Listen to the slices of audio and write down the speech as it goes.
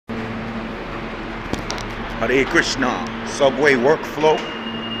Hare Krishna. Subway workflow.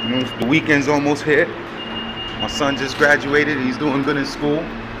 You know, the weekend's almost here. My son just graduated. He's doing good in school.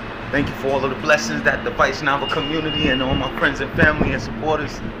 Thank you for all of the blessings that the Vaishnava community and all my friends and family and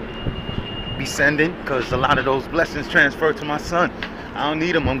supporters be sending, because a lot of those blessings transfer to my son. I don't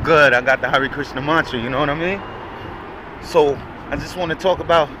need them. I'm good. I got the Hare Krishna mantra. You know what I mean? So I just want to talk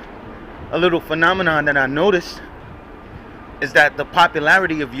about a little phenomenon that I noticed, is that the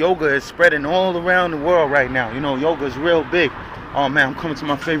popularity of yoga is spreading all around the world right now. You know, yoga is real big. Oh man, I'm coming to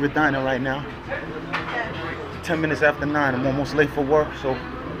my favorite diner right now. 10 minutes after 9. I'm almost late for work, so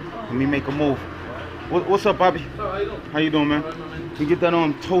let me make a move. What's up, Bobby? How you doing, man? You get that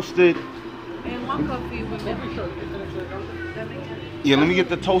toasted? And one coffee with me. Yeah, let me get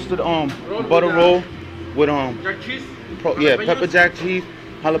the toasted butter roll with Jack cheese? pepper jack cheese,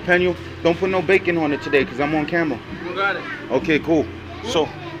 jalapeno. Don't put no bacon on it today, because I'm on camera. You got it. Okay, cool. So,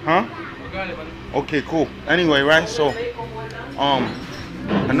 huh? You got it, buddy. Okay, cool. Anyway, right? So,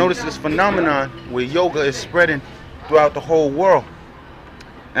 I noticed this phenomenon where yoga is spreading throughout the whole world.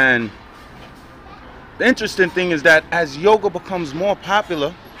 And the interesting thing is that as yoga becomes more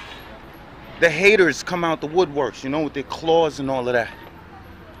popular, the haters come out the woodworks, you know, with their claws and all of that.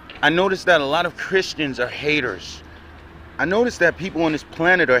 I noticed that a lot of Christians are haters. I noticed that people on this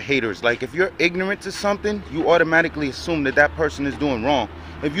planet are haters. Like, if you're ignorant to something, you automatically assume that that person is doing wrong.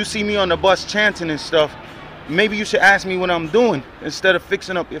 If you see me on the bus chanting and stuff, maybe you should ask me what I'm doing instead of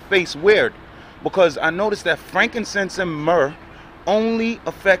fixing up your face weird. Because I noticed that frankincense and myrrh only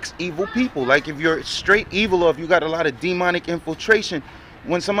affects evil people. Like, if you're straight evil or if you got a lot of demonic infiltration,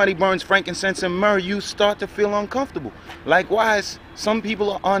 when somebody burns frankincense and myrrh, you start to feel uncomfortable. Likewise, some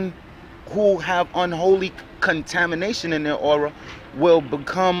people who have unholy contamination in their aura will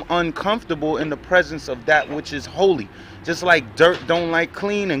become uncomfortable in the presence of that which is holy. Just like dirt don't like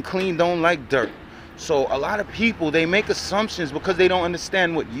clean and clean don't like dirt. So a lot of people, they make assumptions because they don't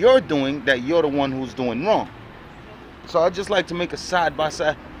understand what you're doing, that you're the one who's doing wrong. So I just like to make a side by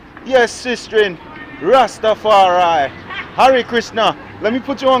side. Yes, sister in Rastafari. Hare Krishna. Let me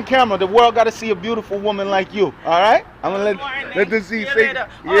put you on camera. The world got to see a beautiful woman like you. All right? I'm going to let them see. Say,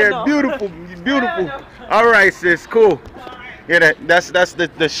 yeah, beautiful. Beautiful. All right, sis. Cool. Yeah, that's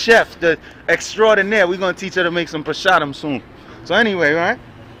the chef, the extraordinaire. We're going to teach her to make some prasadam soon. So anyway, right?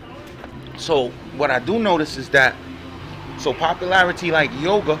 So what I do notice is that, so popularity like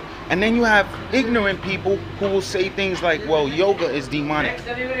yoga, and then you have ignorant people who will say things like, well, yoga is demonic.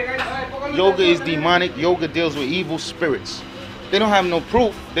 Yoga is demonic. Yoga deals with evil spirits. They don't have no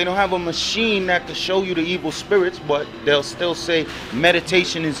proof. They don't have a machine that can show you the evil spirits, but they'll still say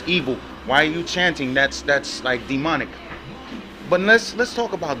meditation is evil. Why are you chanting? That's like demonic. But let's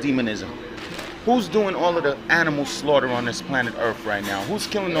talk about demonism. Who's doing all of the animal slaughter on this planet Earth right now? Who's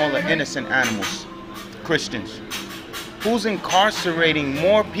killing all the innocent animals? Christians. Who's incarcerating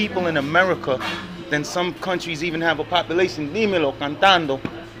more people in America than some countries even have a population? Dímelo, cantando.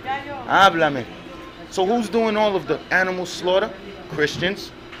 Háblame. So who's doing all of the animal slaughter?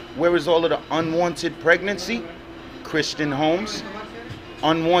 Christians. Where is all of the unwanted pregnancy? Christian homes.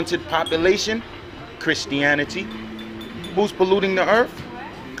 Unwanted population? Christianity. Who's polluting the earth?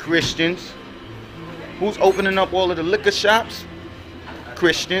 Christians. Who's opening up all of the liquor shops?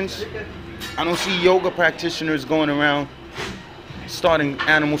 Christians. I don't see yoga practitioners going around starting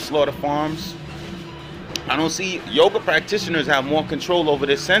animal slaughter farms. I don't see yoga practitioners have more control over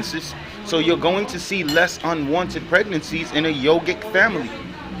their senses. So you're going to see less unwanted pregnancies in a yogic family.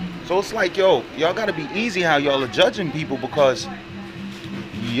 So it's like, yo, y'all gotta be easy how y'all are judging people, because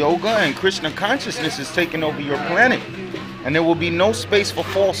yoga and Krishna consciousness is taking over your planet. And there will be no space for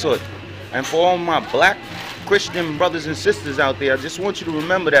falsehood. And for all my black Christian brothers and sisters out there, I just want you to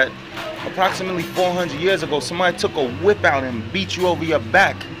remember that approximately 400 years ago, somebody took a whip out and beat you over your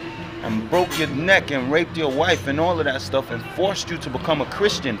back and broke your neck and raped your wife and all of that stuff and forced you to become a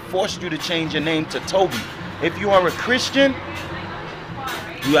Christian, forced you to change your name to Toby. If you are a Christian,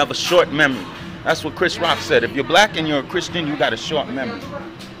 you have a short memory. That's what Chris Rock said. If you're black and you're a Christian, you got a short memory.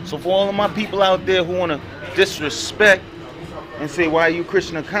 So for all of my people out there who want to disrespect and say, why are you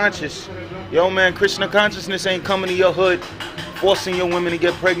Krishna conscious? Yo, man, Krishna consciousness ain't coming to your hood forcing your women to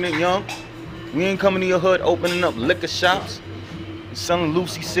get pregnant young. We ain't coming to your hood opening up liquor shops, selling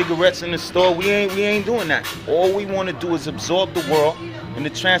Lucy cigarettes in the store. We ain't doing that. All we want to do is absorb the world in the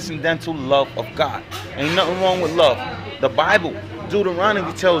transcendental love of God. Ain't nothing wrong with love. The Bible,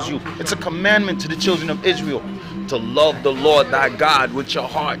 Deuteronomy, tells you it's a commandment to the children of Israel to love the Lord thy God with your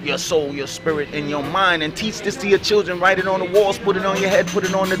heart, your soul, your spirit, and your mind, and teach this to your children. Write it on the walls, put it on your head, put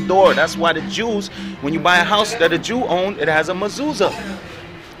it on the door. That's why the Jews, when you buy a house that a Jew owned, it has a mezuzah.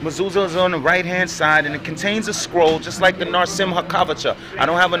 Mezuzah is on the right-hand side, and it contains a scroll, just like the Narsimha Kavacha. I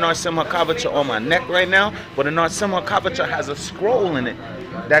don't have a Narsimha Kavacha on my neck right now, but a Narsimha Kavacha has a scroll in it.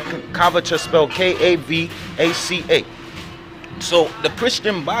 That Kavacha spelled K-A-V-A-C-A. So the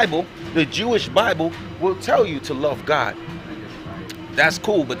Christian Bible, the Jewish Bible, will tell you to love God. That's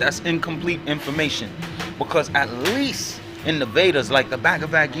cool, but that's incomplete information. Because at least in the Vedas, like the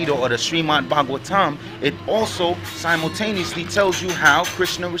Bhagavad Gita or the Srimad Bhagavatam, it also simultaneously tells you how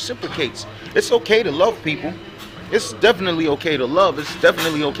Krishna reciprocates. It's okay to love people. It's definitely okay to love. It's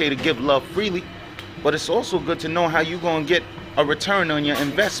definitely okay to give love freely. But it's also good to know how you're going to get a return on your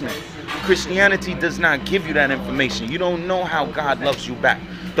investment. Christianity does not give you that information. You don't know how God loves you back.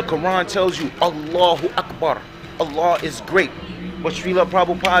 The Quran tells you, Allahu Akbar. Allah is great. But Srila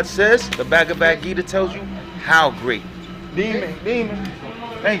Prabhupada says, the Bhagavad Gita tells you how great. Demon.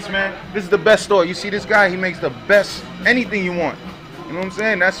 Thanks, man. This is the best store. You see this guy? He makes the best anything you want. You know what I'm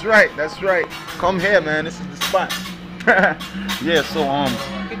saying? That's right. That's right. Come here, man. This is the spot. Yeah. So What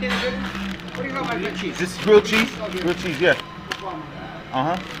do you got, my good cheese? this is grilled cheese. Grilled cheese. Yeah.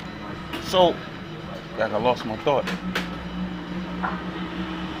 So, I lost my thought.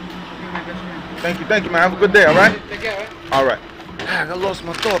 Thank you, man. Have a good day. All right. Take care, right? All right. I lost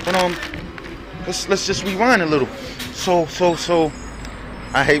my thought, but let's just rewind a little. So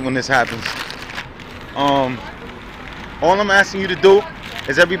I hate when this happens. All I'm asking you to do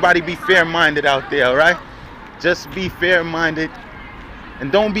is everybody be fair-minded out there, all right? Just be fair-minded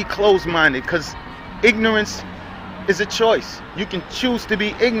and don't be closed-minded, because ignorance is a choice. You can choose to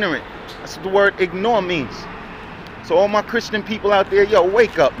be ignorant. That's what the word ignore means. So all my Christian people out there, yo,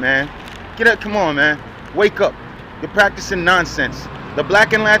 wake up, man. Get up, come on, man. Wake up. You're practicing nonsense. The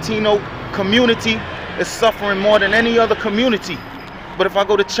black and Latino community is suffering more than any other community. But if I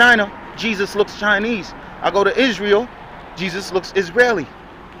go to China, Jesus looks Chinese. I go to Israel, Jesus looks Israeli.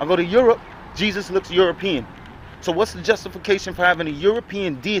 I go to Europe, Jesus looks European. So what's the justification for having a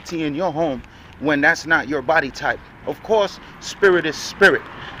European deity in your home when that's not your body type? Of course, spirit is spirit.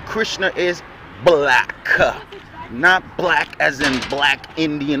 Krishna is black. Not black as in black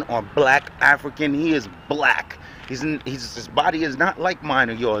Indian or black African. He is black. His body is not like mine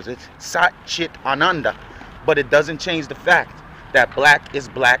or yours. It's Sat Chit Ananda. But it doesn't change the fact that black is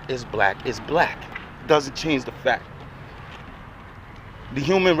black is black is black. It doesn't change the fact. The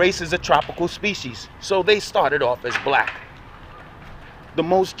human race is a tropical species, so they started off as black. The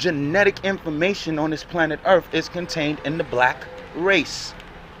most genetic information on this planet Earth is contained in the black race.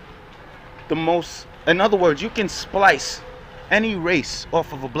 In other words, you can splice any race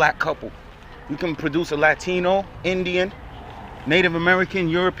off of a black couple. You can produce a Latino, Indian, Native American,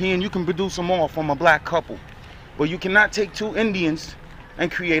 European. You can produce them all from a black couple. But you cannot take two Indians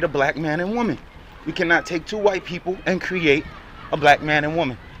and create a black man and woman. You cannot take two white people and create a black man and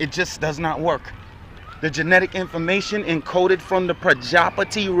woman. It just does not work. The genetic information encoded from the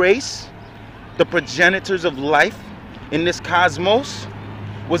Prajapati race, the progenitors of life in this cosmos,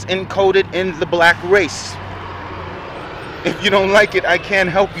 was encoded in the black race. If you don't like it, I can't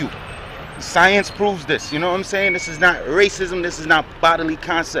help you. Science proves this. You know what I'm saying? This is not racism. This is not bodily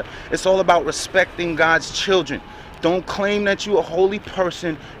concept. It's all about respecting God's children. Don't claim that you're a holy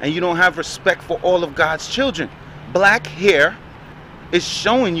person and you don't have respect for all of God's children. Black hair is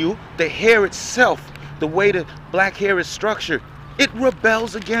showing you the hair itself, the way the black hair is structured. It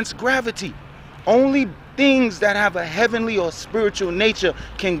rebels against gravity. Only things that have a heavenly or spiritual nature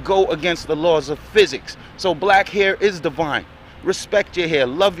can go against the laws of physics. So black hair is divine. Respect your hair.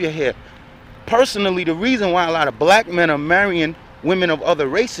 Love your hair. Personally, the reason why a lot of black men are marrying women of other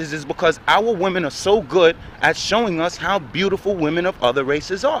races is because our women are so good at showing us how beautiful women of other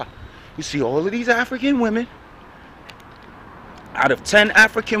races are. You see all of these African women. Out of 10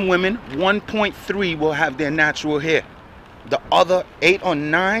 African women, 1.3 will have their natural hair. The other 8 or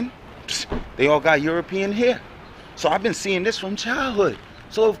 9, they all got European hair. So I've been seeing this from childhood.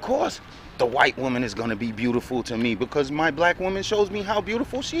 So of course, the white woman is going to be beautiful to me because my black woman shows me how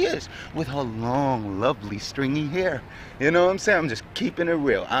beautiful she is with her long, lovely, stringy hair. You know what I'm saying? I'm just keeping it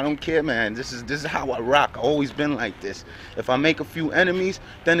real. I don't care, man. This is how I rock. I've always been like this. If I make a few enemies,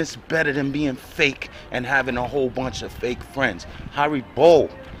 then it's better than being fake and having a whole bunch of fake friends. Harry Bo.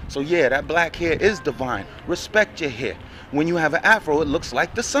 So yeah, that black hair is divine. Respect your hair. When you have an afro, it looks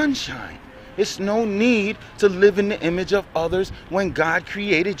like the sunshine. It's no need to live in the image of others when God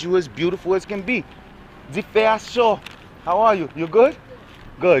created you as beautiful as can be. How are you? You good?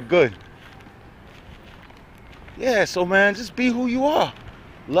 Good. Yeah, so man, just be who you are.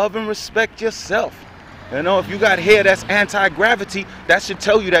 Love and respect yourself. You know, if you got hair that's anti-gravity, that should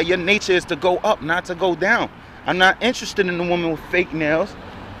tell you that your nature is to go up, not to go down. I'm not interested in a woman with fake nails.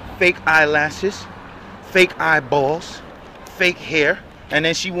 fake eyelashes, fake eyeballs, fake hair, and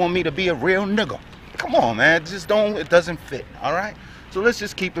then she want me to be a real nigga. Come on, man, it doesn't fit, all right? So let's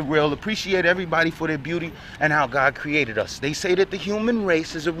just keep it real. Appreciate everybody for their beauty and how God created us. They say that the human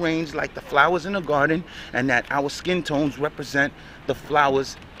race is arranged like the flowers in a garden, and that our skin tones represent the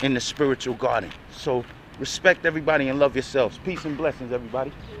flowers in the spiritual garden. So respect everybody and love yourselves. Peace and blessings,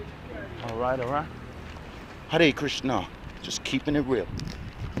 everybody. All right, all right. Hare Krishna. Just keeping it real.